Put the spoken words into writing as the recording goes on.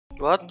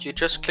What? You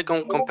just click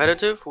on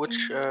competitive,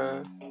 which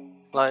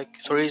like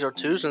 3s or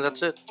 2s, and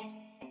that's it.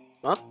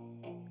 What?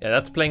 Yeah,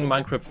 that's playing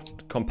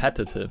Minecraft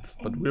competitive,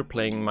 but we're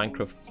playing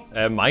Minecraft.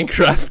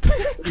 Minecraft.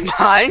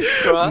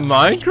 Minecraft.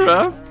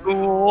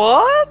 Minecraft.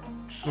 What?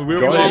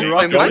 We're Got playing it.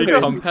 Rocket Got League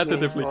it.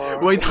 competitively. Or-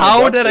 Wait,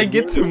 how did I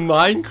get to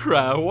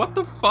Minecraft? What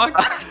the fuck?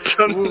 I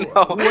don't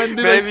know. When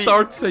did I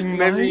start saying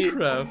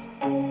Minecraft?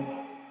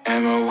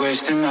 Am I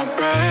wasting my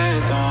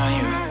breath on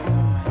you?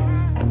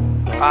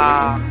 I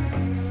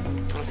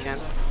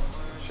can't.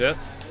 Shit.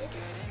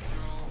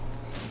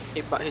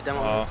 He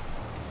demoed.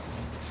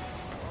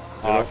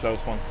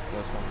 Close one.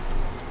 Close one.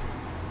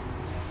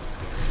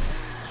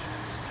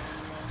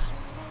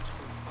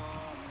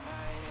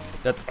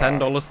 That's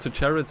 $10 to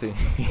charity.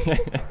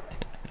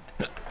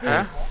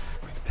 Huh?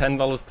 It's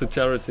 $10 to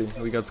charity.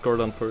 We got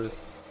scored on first.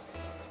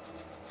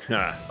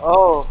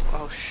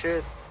 Oh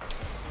shit.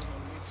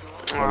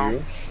 Are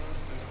you?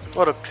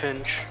 What a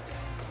pinch.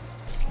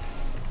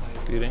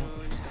 Beating.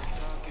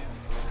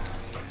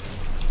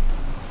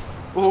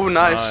 Ooh,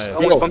 nice. Nice.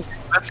 Almost bumped.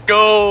 Let's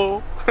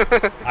go.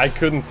 I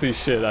couldn't see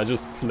shit. I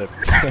just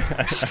flipped.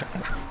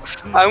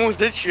 I almost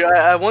did shoot.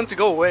 I wanted to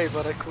go away,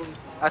 but I couldn't.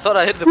 I thought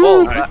I hit the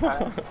ball.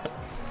 Got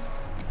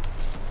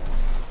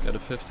a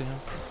 50 here.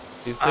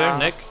 He's there,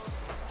 Nick.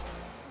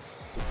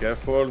 Be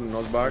careful,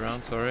 not back.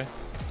 Around, sorry.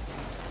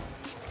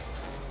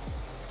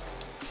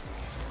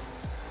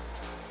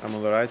 I'm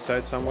on the right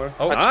side somewhere.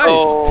 Oh, Let's nice!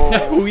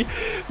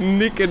 go.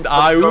 Nick and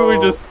I, we were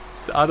just,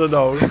 I don't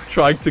know,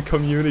 trying to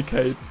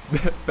communicate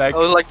back. I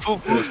was like full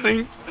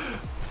boosting.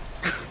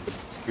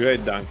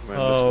 Great dunk, man.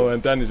 Oh,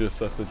 and then he just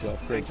does the job.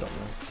 Great job,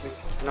 man.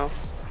 No.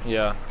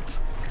 Yeah.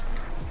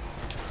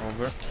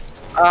 Over.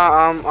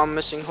 I'm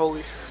missing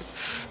holy.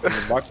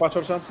 Back pass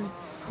or something?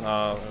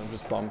 No,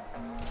 just bump.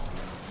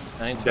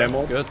 Any turn.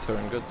 Demo. Good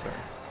turn, good turn.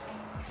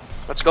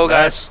 Let's go,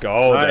 Let's guys.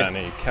 go, Nice.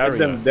 Danny. Carry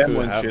them us demo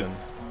to and shit. heaven.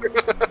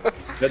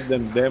 Let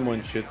them demo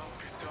and shit.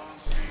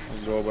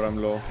 Let's go, but I'm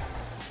low.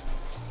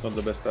 Not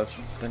the best touch.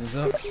 Danny's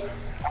up.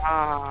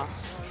 Ah.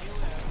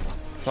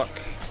 Fuck.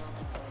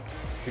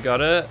 You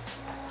got it?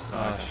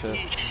 Ah, shit.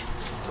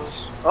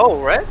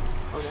 Oh, red?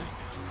 Okay.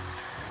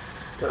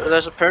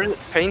 There's a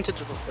painted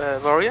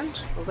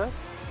variant of that?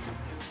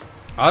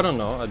 I don't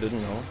know, I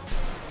didn't know.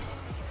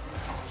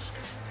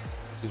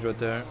 He's right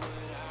there.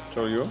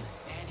 So you?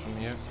 I'm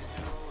here.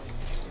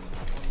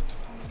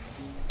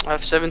 I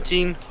have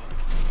 17.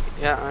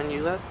 Yeah, I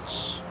knew that.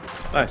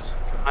 Nice.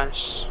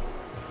 Nice.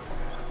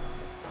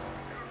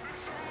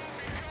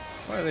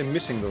 Why are they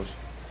missing those?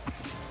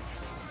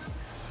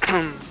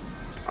 I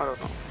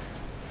don't know.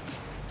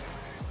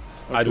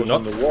 I do It was not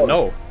on the wall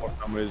know. for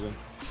some reason.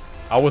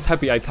 I was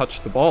happy I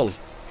touched the ball.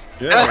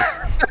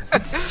 Yeah.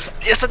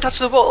 Yes, I touched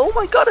the ball. Oh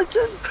my god, it's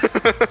in.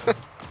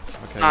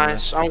 Okay,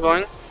 Nice. I'm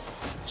going.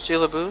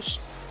 Steal a boost.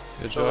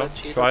 Good So job.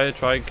 cheated.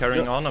 Try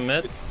carrying on a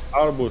mid.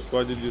 Our boost.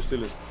 Why did you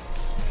steal it?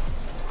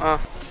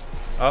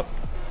 Up.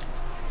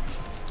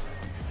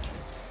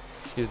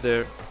 He's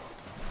there.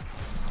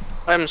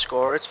 I haven't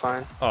scored. It's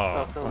fine.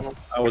 Oh. No.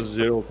 I was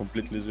zero,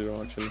 completely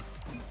zero actually.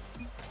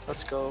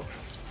 Let's go.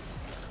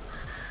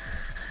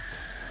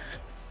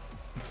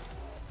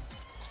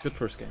 Good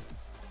first game.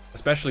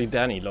 Especially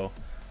Danny low.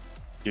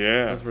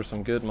 Yeah. Those were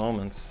some good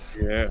moments.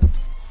 Yeah.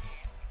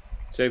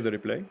 Save the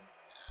replay.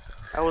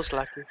 I was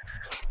lucky.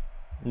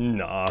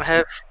 Nah. I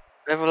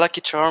have a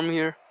lucky charm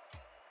here.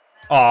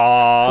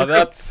 Aw,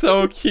 that's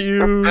so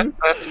cute.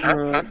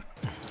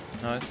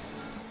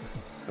 Nice.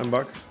 I'm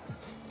back.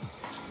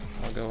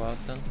 I'll go out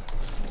then.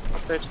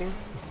 13.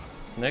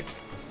 Nick?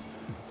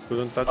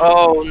 Couldn't touch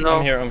Oh no.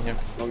 I'm here.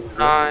 it.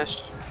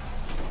 Nice.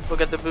 We'll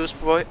get the boost,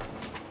 boy.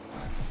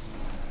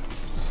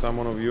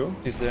 Someone of you.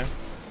 He's there.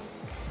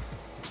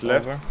 It's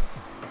left. Over.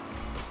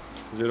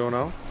 Zero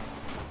now.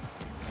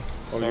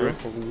 Oh, Sorry you?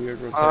 for weird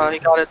He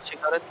rotation. got it. He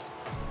got it.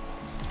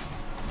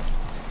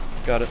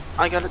 Got it.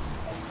 I got it.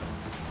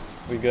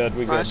 We good.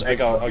 Nice. I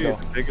go.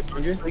 Take it,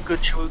 Longey. We good.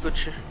 We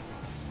good.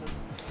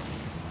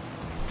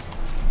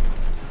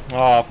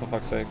 Ah, for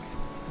fuck's sake.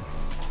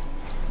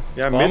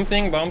 Yeah, mid.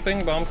 Bumping.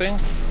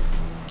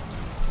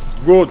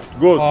 Good.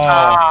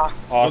 Ah.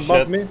 Oh Don't bump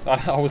shit. me.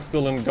 I was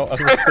still I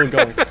was still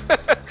going.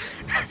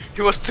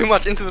 He was too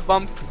much into the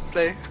bump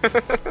play.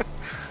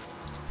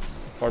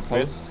 Hard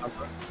post.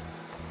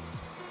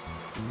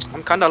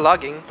 I'm kinda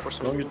lagging for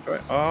some Longey reason. try.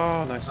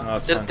 Oh, nice. Ah,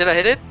 it's fine. Did I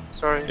hit it?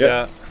 Sorry.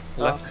 Yeah.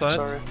 Oh, Left side.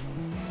 Sorry.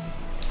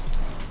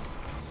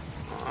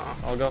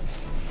 I'll go.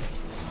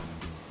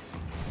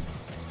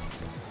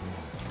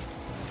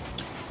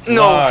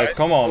 No. Nice.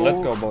 Come on. Let's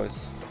Oh. go,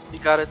 boys. You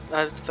got it.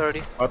 I have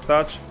 30. Hot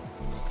touch.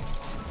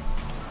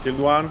 Killed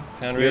one.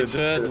 Can Clear reach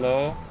the- it.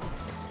 Low.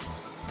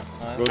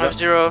 Nice. Go I have down.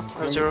 0. I have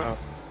Longey, 0.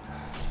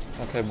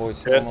 Okay,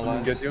 boys. Yeah,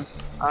 Normalize. get you.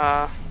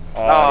 Oh,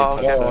 Oh,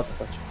 okay. Oh, hot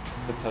touch.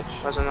 good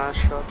touch. That's a nice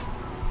shot.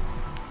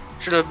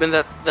 Should have been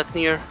that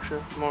near.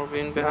 Should have more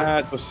been behind. Nah,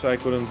 it was. I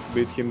couldn't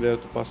beat him there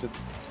to pass it.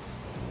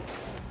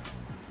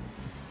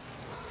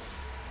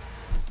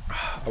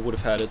 I would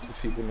have had it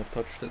if he wouldn't have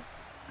touched it.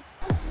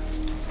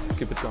 Let's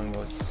keep it going,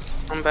 boys.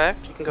 I'm back.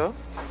 You can go.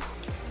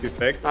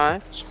 Perfect.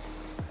 Nice.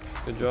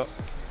 Good job.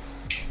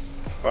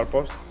 Far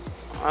post.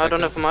 I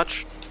don't have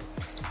much.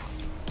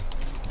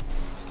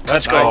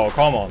 Let's go. go.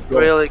 Come on.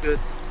 Really good.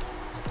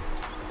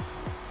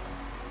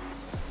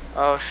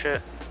 Oh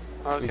shit.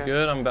 You Okay.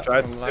 good? I'm back.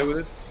 Try to play with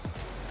it.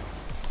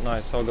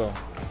 Nice. I'll go.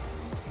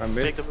 I'm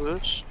in. Take the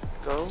boost.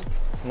 Go.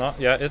 No.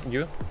 Yeah.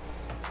 You.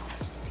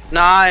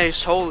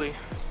 Nice. Holy.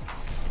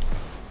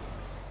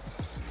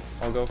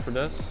 I'll go for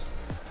this.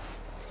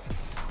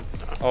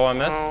 Oh, I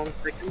missed.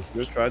 Second.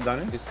 Just try it,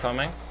 Danny. He's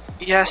coming.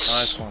 Yes.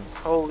 Nice one.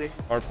 Holy.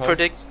 Our post.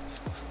 Predict.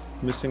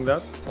 Missing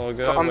that. It's all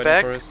good. I'm Waiting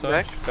back, for his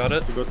touch. Got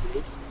it. You got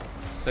it.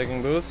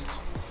 Taking boost.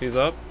 He's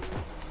up.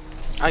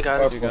 I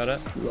got it. You got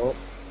it. Low.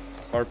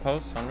 Our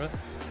post. 100.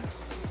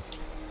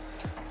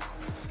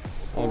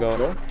 I'll go.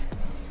 Go.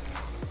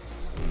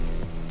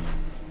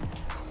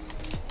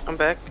 I'm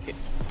back.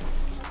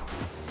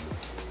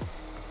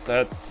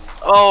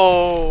 Let's.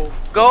 Oh.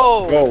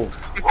 Go. Go.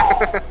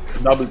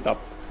 Double tap.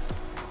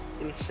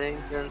 Insane.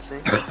 You're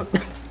insane.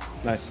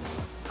 Nice.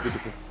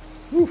 Beautiful.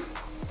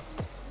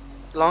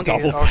 Longey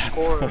Double is our tap.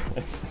 scorer.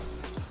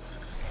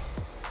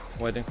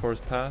 Waiting for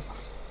his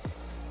pass.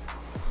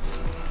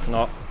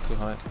 Not too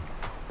high.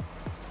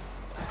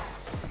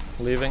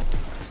 Leaving.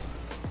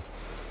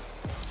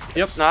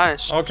 Yep.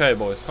 Nice. Okay,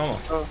 boys, come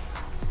on.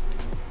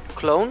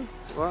 Clone?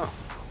 Wow.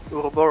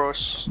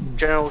 Ouroboros.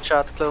 General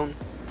chat clone.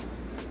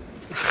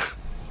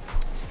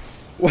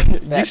 you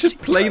That's should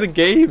play the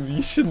game.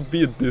 You shouldn't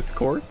be in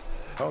Discord.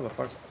 How the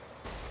fuck?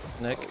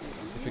 Nick,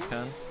 if you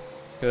can.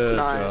 Good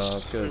Nice.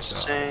 job. Good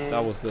Insane. job.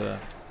 That was the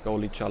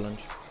goalie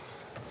challenge.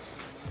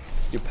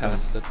 You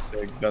passed it.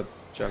 Take that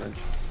challenge.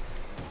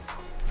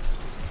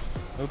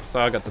 Oops,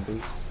 I got the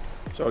boost.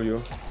 It's all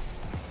you.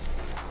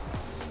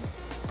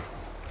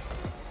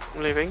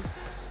 I'm leaving.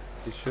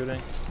 He's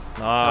shooting.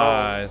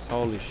 Nice.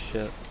 Holy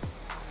shit.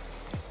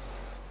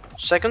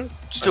 Second.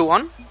 It's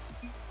 2-1.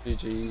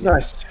 GG.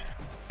 Nice.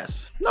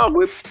 Yes. No,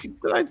 we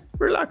like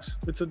relax.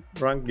 It's a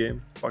ranked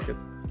game. Fuck it.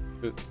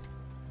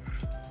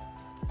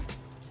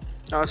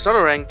 No, it's not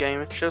a ranked game.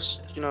 It's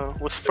just, you know,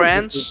 with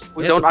friends.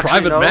 We Yeah, don't it's a actually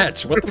private know.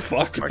 match. What the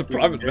fuck? It's a Fucking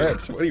private game.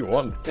 match. What do you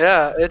want?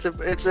 Yeah, it's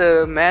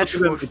a match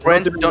even- with it's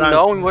friends not we even don't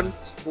know.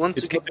 ranked. We want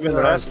to It's kick not even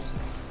their ranked. asses.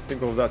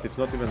 Think of that. It's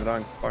not even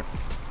ranked. Fuck.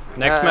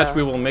 Next Yeah. match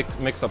we will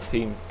mix up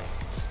teams.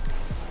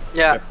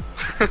 Yeah.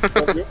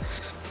 You?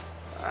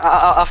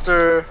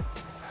 After.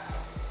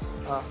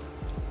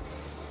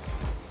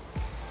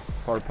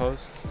 Far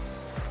post.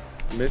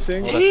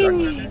 Missing? Oh, that's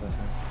right.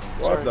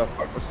 What Sorry. the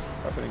fuck was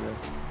happening there?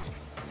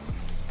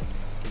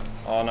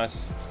 Oh,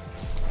 nice.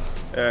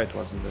 Yeah, it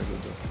wasn't very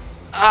good though.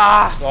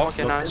 Ah. It's off,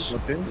 Okay, not nice.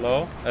 Not in?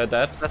 Low.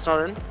 Dead. That's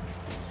not in.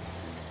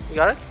 You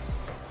got it.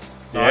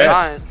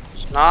 Yes.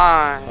 Nice.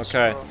 Nice.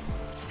 Okay. bro.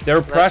 They're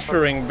Let's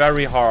pressuring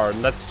very hard.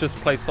 Let's just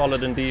play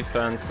solid in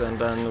defense and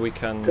then we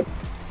can.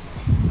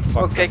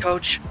 fuck Okay, them.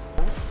 coach.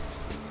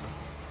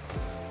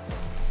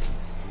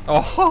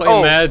 Oh,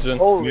 imagine.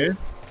 Holy. Yeah.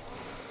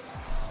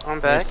 I'm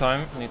Need back.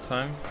 time. Need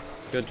time.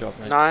 Good job,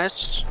 mate.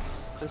 Nice. He's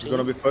Continue.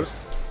 gonna be first?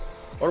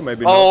 Or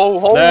maybe not. Oh,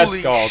 holy Let's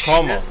go.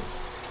 Come shit. on.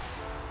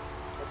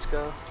 Let's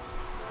go.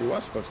 He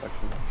was first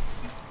actually.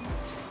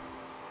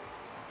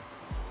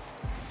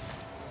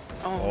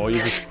 Oh, you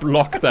just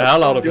blocked the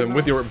hell out of him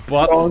with your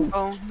butt. Oh,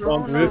 no,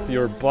 With no.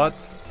 your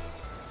butt.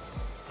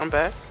 I'm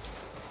back.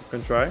 You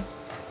can try.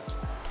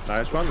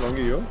 Nice one,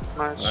 Longey you.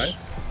 Nice. Nice.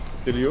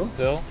 Still you.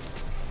 Still.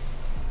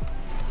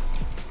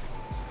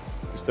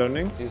 He's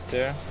turning. He's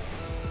there.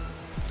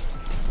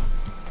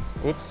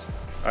 Oops.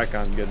 I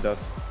can't get that.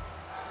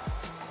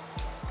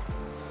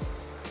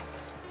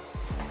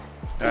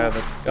 Yeah,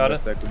 that Got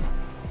it. that's good.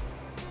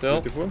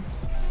 Still. Beautiful.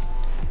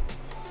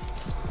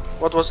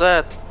 What was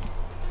that?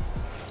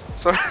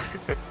 Sorry.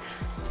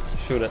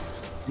 Shoot it.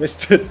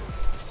 Missed it.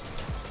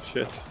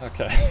 Shit.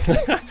 Okay.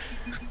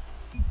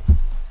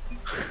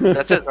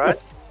 That's it, right?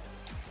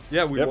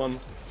 Yeah, we Yep. won.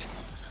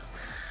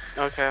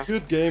 Okay.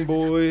 Good game,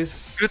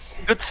 boys.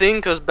 Good thing,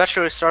 because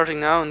Bachelor is starting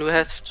now, and we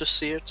have to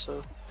see it.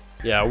 So.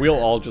 Yeah, we'll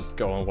all just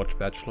go and watch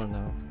Bachelor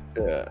now.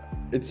 Yeah.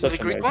 It's The such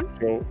a Greek nice one?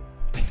 show.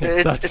 It's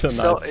It's such a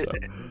so- nice show.